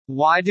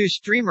Why do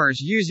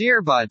streamers use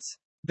earbuds?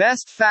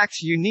 Best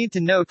facts you need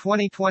to know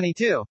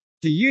 2022.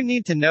 Do you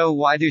need to know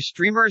why do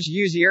streamers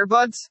use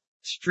earbuds?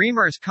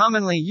 Streamers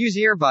commonly use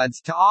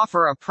earbuds to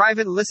offer a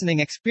private listening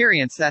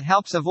experience that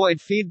helps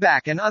avoid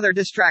feedback and other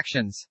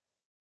distractions.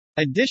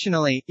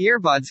 Additionally,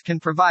 earbuds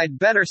can provide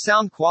better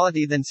sound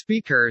quality than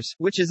speakers,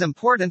 which is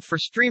important for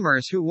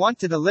streamers who want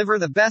to deliver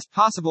the best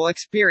possible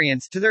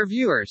experience to their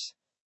viewers.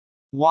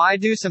 Why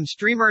do some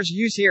streamers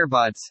use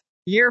earbuds?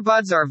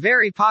 Earbuds are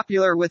very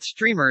popular with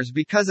streamers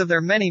because of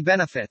their many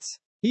benefits.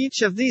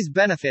 Each of these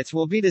benefits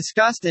will be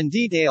discussed in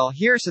detail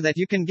here so that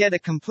you can get a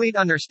complete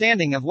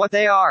understanding of what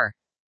they are.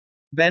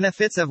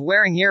 Benefits of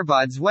wearing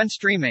earbuds when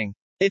streaming.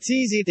 It's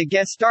easy to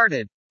get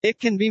started. It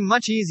can be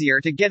much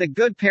easier to get a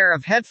good pair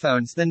of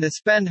headphones than to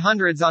spend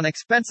hundreds on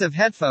expensive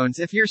headphones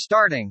if you're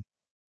starting.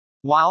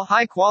 While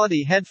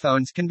high-quality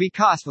headphones can be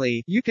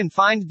costly, you can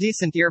find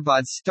decent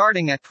earbuds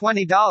starting at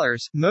 $20.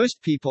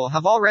 Most people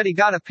have already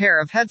got a pair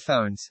of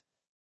headphones.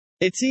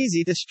 It's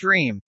easy to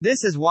stream.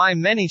 This is why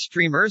many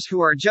streamers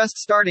who are just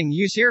starting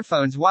use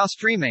earphones while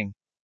streaming.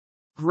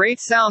 Great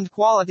sound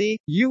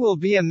quality. You will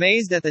be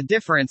amazed at the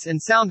difference in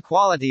sound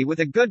quality with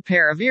a good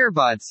pair of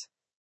earbuds.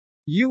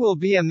 You will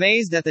be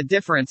amazed at the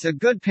difference a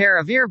good pair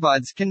of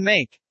earbuds can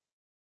make.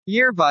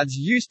 Earbuds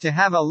used to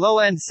have a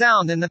low-end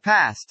sound in the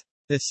past.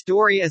 The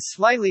story is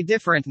slightly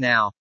different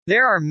now.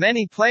 There are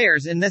many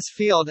players in this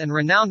field and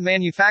renowned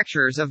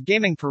manufacturers of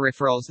gaming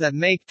peripherals that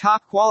make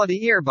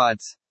top-quality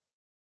earbuds.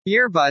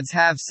 Earbuds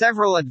have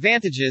several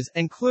advantages,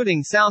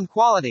 including sound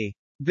quality.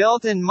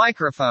 Built-in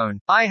microphone.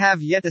 I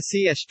have yet to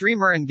see a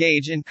streamer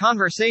engage in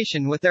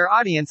conversation with their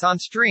audience on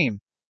stream.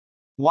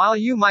 While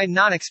you might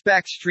not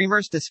expect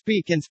streamers to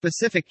speak in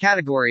specific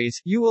categories,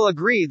 you will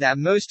agree that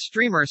most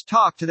streamers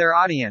talk to their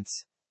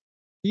audience.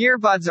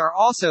 Earbuds are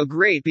also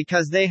great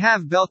because they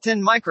have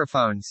built-in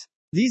microphones.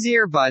 These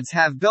earbuds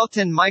have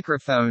built-in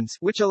microphones,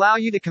 which allow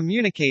you to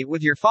communicate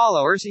with your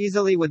followers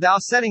easily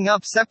without setting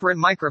up separate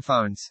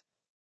microphones.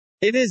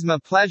 It is my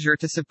pleasure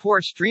to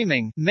support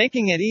streaming,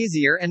 making it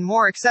easier and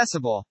more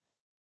accessible.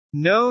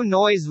 No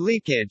noise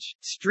leakage.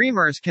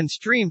 Streamers can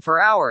stream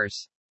for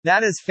hours.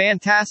 That is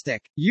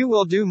fantastic. You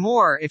will do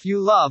more if you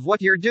love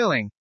what you're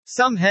doing.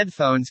 Some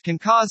headphones can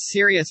cause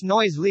serious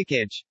noise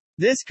leakage.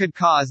 This could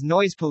cause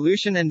noise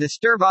pollution and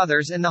disturb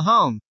others in the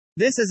home.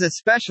 This is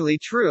especially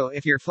true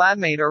if your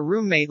flatmate or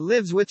roommate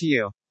lives with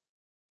you.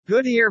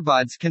 Good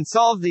earbuds can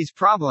solve these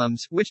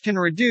problems, which can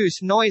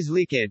reduce noise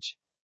leakage.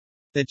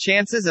 The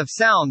chances of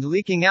sound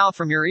leaking out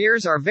from your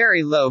ears are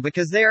very low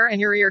because they are in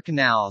your ear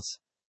canals.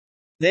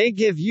 They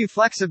give you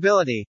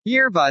flexibility.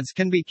 Earbuds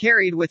can be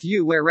carried with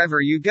you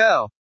wherever you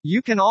go.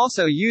 You can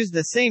also use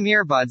the same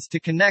earbuds to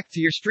connect to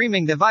your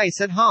streaming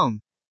device at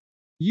home.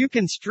 You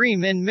can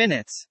stream in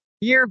minutes.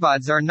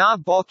 Earbuds are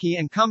not bulky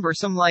and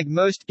cumbersome like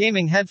most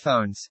gaming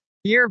headphones.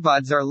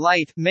 Earbuds are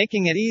light,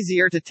 making it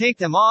easier to take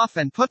them off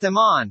and put them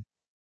on.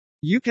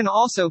 You can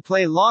also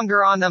play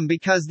longer on them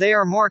because they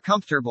are more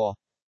comfortable.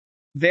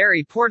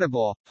 Very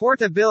portable.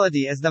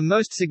 Portability is the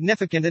most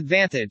significant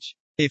advantage.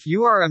 If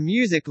you are a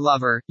music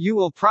lover, you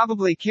will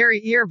probably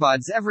carry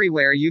earbuds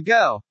everywhere you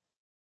go.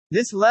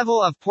 This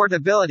level of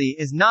portability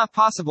is not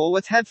possible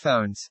with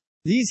headphones.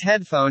 These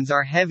headphones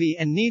are heavy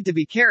and need to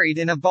be carried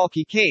in a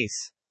bulky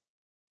case.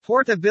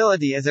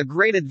 Portability is a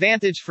great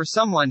advantage for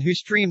someone who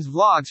streams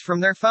vlogs from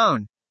their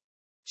phone.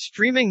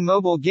 Streaming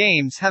mobile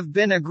games have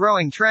been a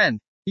growing trend.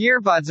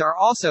 Earbuds are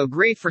also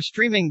great for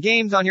streaming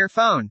games on your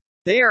phone.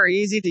 They are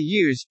easy to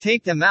use,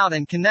 take them out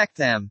and connect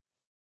them.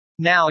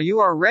 Now you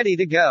are ready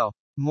to go.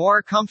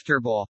 More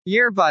comfortable.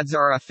 Earbuds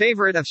are a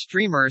favorite of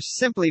streamers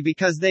simply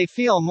because they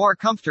feel more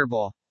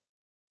comfortable.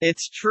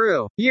 It's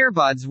true.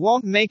 Earbuds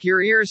won't make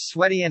your ears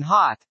sweaty and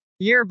hot.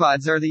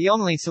 Earbuds are the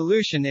only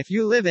solution if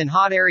you live in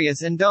hot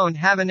areas and don't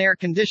have an air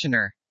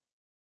conditioner.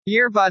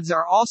 Earbuds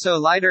are also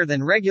lighter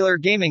than regular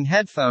gaming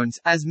headphones,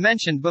 as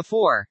mentioned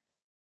before.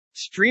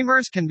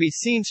 Streamers can be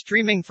seen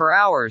streaming for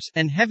hours,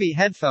 and heavy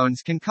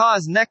headphones can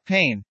cause neck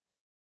pain.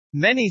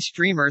 Many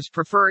streamers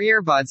prefer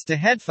earbuds to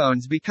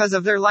headphones because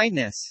of their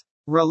lightness.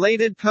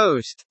 Related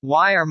post.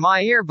 Why are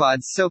my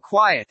earbuds so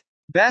quiet?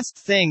 Best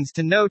things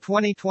to know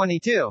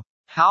 2022.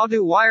 How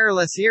do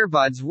wireless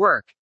earbuds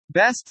work?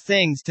 Best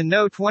things to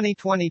know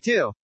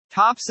 2022.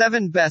 Top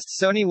 7 best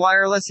Sony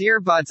wireless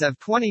earbuds of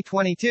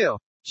 2022.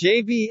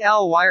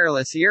 JBL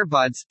wireless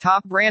earbuds,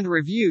 top brand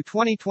review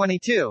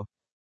 2022.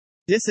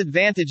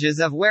 Disadvantages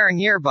of wearing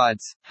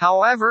earbuds.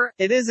 However,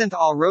 it isn't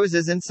all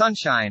roses and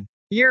sunshine.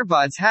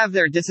 Earbuds have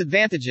their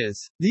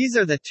disadvantages. These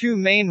are the two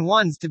main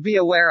ones to be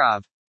aware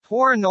of.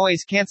 Poor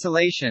noise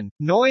cancellation.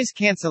 Noise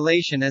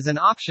cancellation is an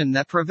option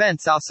that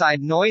prevents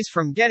outside noise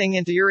from getting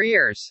into your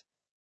ears.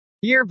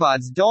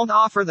 Earbuds don't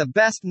offer the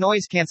best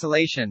noise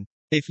cancellation.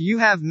 If you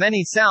have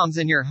many sounds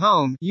in your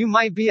home, you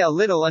might be a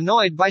little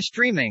annoyed by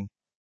streaming.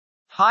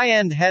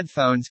 High-end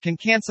headphones can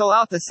cancel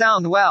out the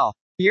sound well.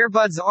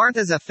 Earbuds aren't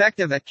as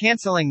effective at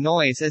canceling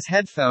noise as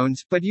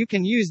headphones, but you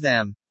can use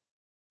them.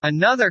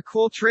 Another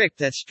cool trick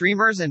that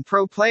streamers and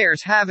pro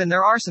players have in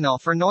their arsenal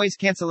for noise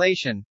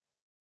cancellation.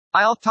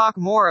 I'll talk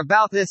more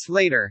about this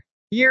later.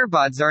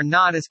 Earbuds are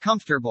not as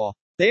comfortable.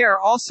 They are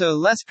also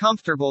less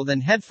comfortable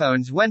than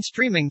headphones when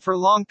streaming for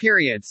long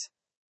periods.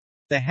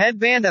 The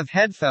headband of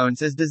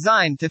headphones is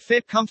designed to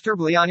fit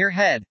comfortably on your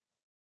head.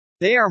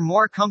 They are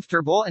more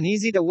comfortable and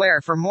easy to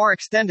wear for more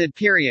extended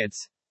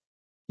periods.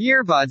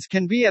 Earbuds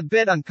can be a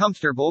bit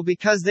uncomfortable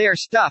because they are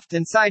stuffed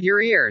inside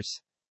your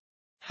ears.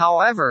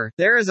 However,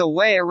 there is a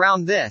way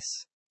around this.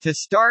 To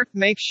start,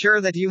 make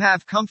sure that you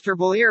have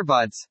comfortable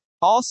earbuds.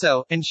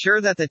 Also, ensure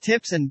that the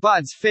tips and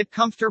buds fit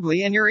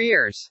comfortably in your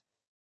ears.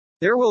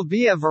 There will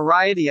be a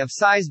variety of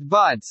sized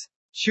buds.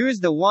 Choose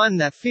the one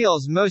that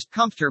feels most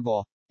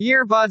comfortable.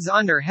 Earbuds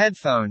under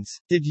headphones.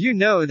 Did you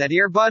know that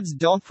earbuds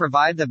don't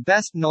provide the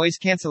best noise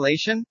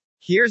cancellation?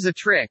 Here's a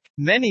trick.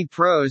 Many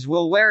pros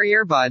will wear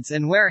earbuds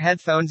and wear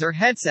headphones or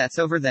headsets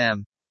over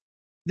them.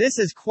 This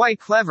is quite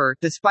clever,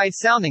 despite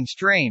sounding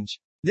strange.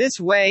 This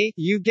way,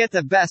 you get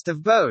the best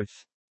of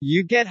both.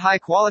 You get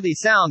high-quality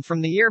sound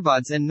from the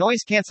earbuds and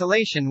noise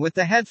cancellation with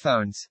the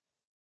headphones.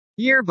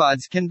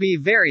 Earbuds can be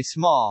very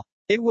small.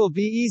 It will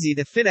be easy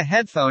to fit a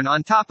headphone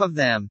on top of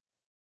them.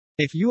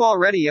 If you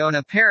already own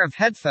a pair of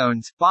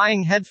headphones,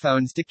 buying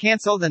headphones to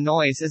cancel the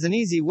noise is an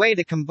easy way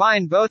to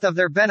combine both of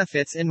their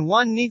benefits in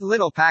one neat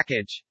little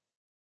package.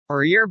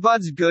 Are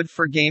earbuds good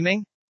for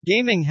gaming?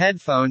 Gaming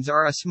headphones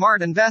are a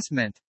smart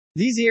investment.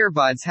 These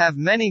earbuds have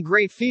many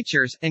great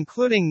features,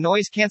 including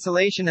noise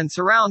cancellation and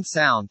surround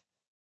sound.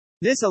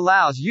 This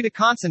allows you to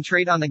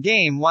concentrate on the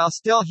game while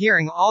still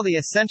hearing all the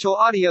essential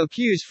audio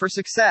cues for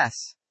success.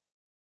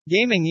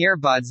 Gaming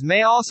earbuds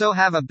may also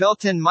have a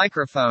built-in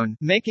microphone,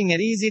 making it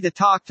easy to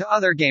talk to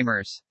other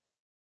gamers.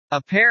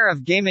 A pair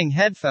of gaming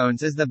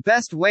headphones is the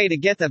best way to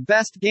get the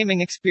best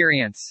gaming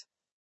experience.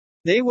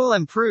 They will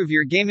improve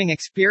your gaming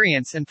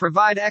experience and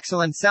provide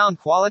excellent sound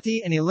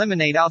quality and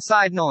eliminate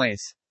outside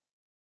noise.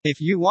 If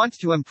you want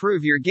to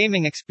improve your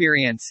gaming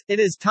experience, it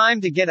is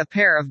time to get a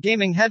pair of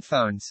gaming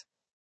headphones.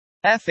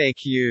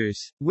 FAQs.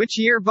 Which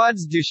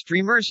earbuds do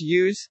streamers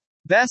use?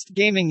 Best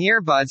gaming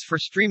earbuds for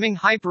streaming.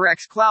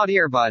 HyperX Cloud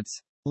Earbuds.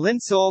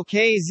 Linsol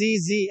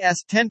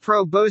KZZ-S10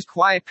 Pro. Bose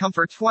Quiet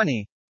Comfort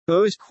 20.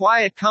 Bose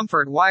Quiet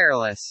Comfort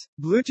Wireless.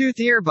 Bluetooth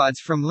earbuds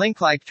from Link.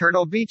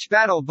 Turtle Beach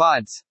Battle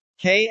Buds.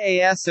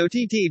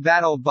 KASOTT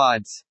Battle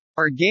Buds.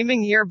 Are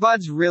gaming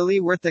earbuds really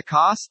worth the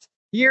cost?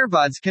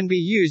 Earbuds can be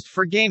used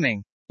for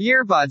gaming.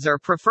 Earbuds are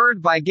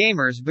preferred by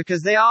gamers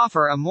because they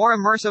offer a more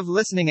immersive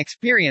listening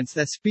experience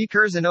than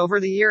speakers and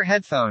over-the-ear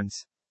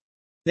headphones.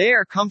 They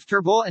are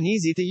comfortable and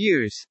easy to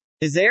use.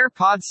 Is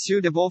AirPods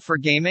suitable for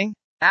gaming?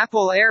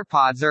 Apple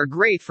AirPods are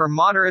great for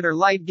moderate or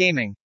light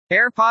gaming.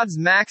 AirPods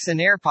Max and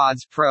AirPods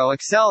Pro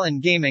excel in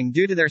gaming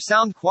due to their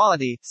sound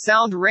quality,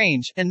 sound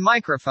range, and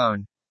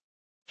microphone.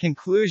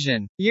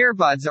 Conclusion.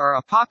 Earbuds are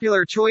a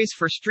popular choice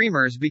for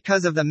streamers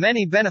because of the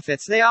many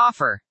benefits they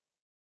offer.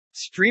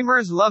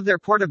 Streamers love their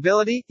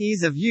portability,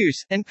 ease of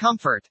use, and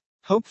comfort.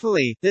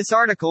 Hopefully, this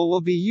article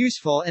will be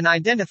useful in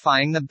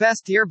identifying the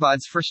best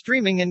earbuds for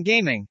streaming and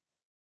gaming.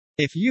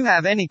 If you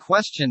have any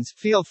questions,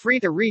 feel free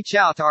to reach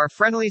out to our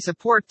friendly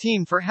support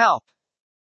team for help.